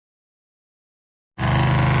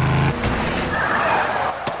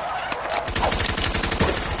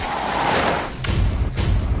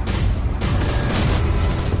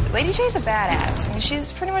Lady Jaye's a badass. I mean,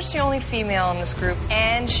 she's pretty much the only female in this group,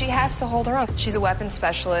 and she has to hold her own. She's a weapons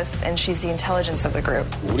specialist, and she's the intelligence of the group.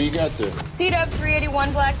 What do you got there? P-Dub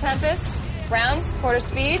 381 Black Tempest. Rounds, quarter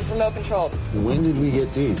speed, remote controlled. When did we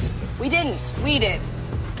get these? We didn't. We did.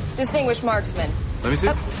 Distinguished marksman. Let me see.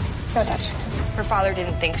 Oh, don't touch. Her father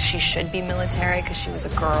didn't think she should be military because she was a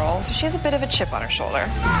girl, so she has a bit of a chip on her shoulder.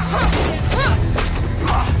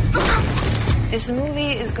 This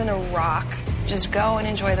movie is gonna rock. Just go and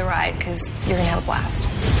enjoy the ride, because you're gonna have a blast.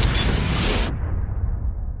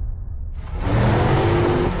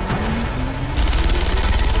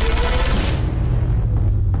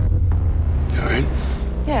 You all right?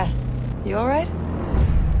 Yeah. You all right?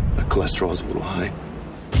 My cholesterol's a little high.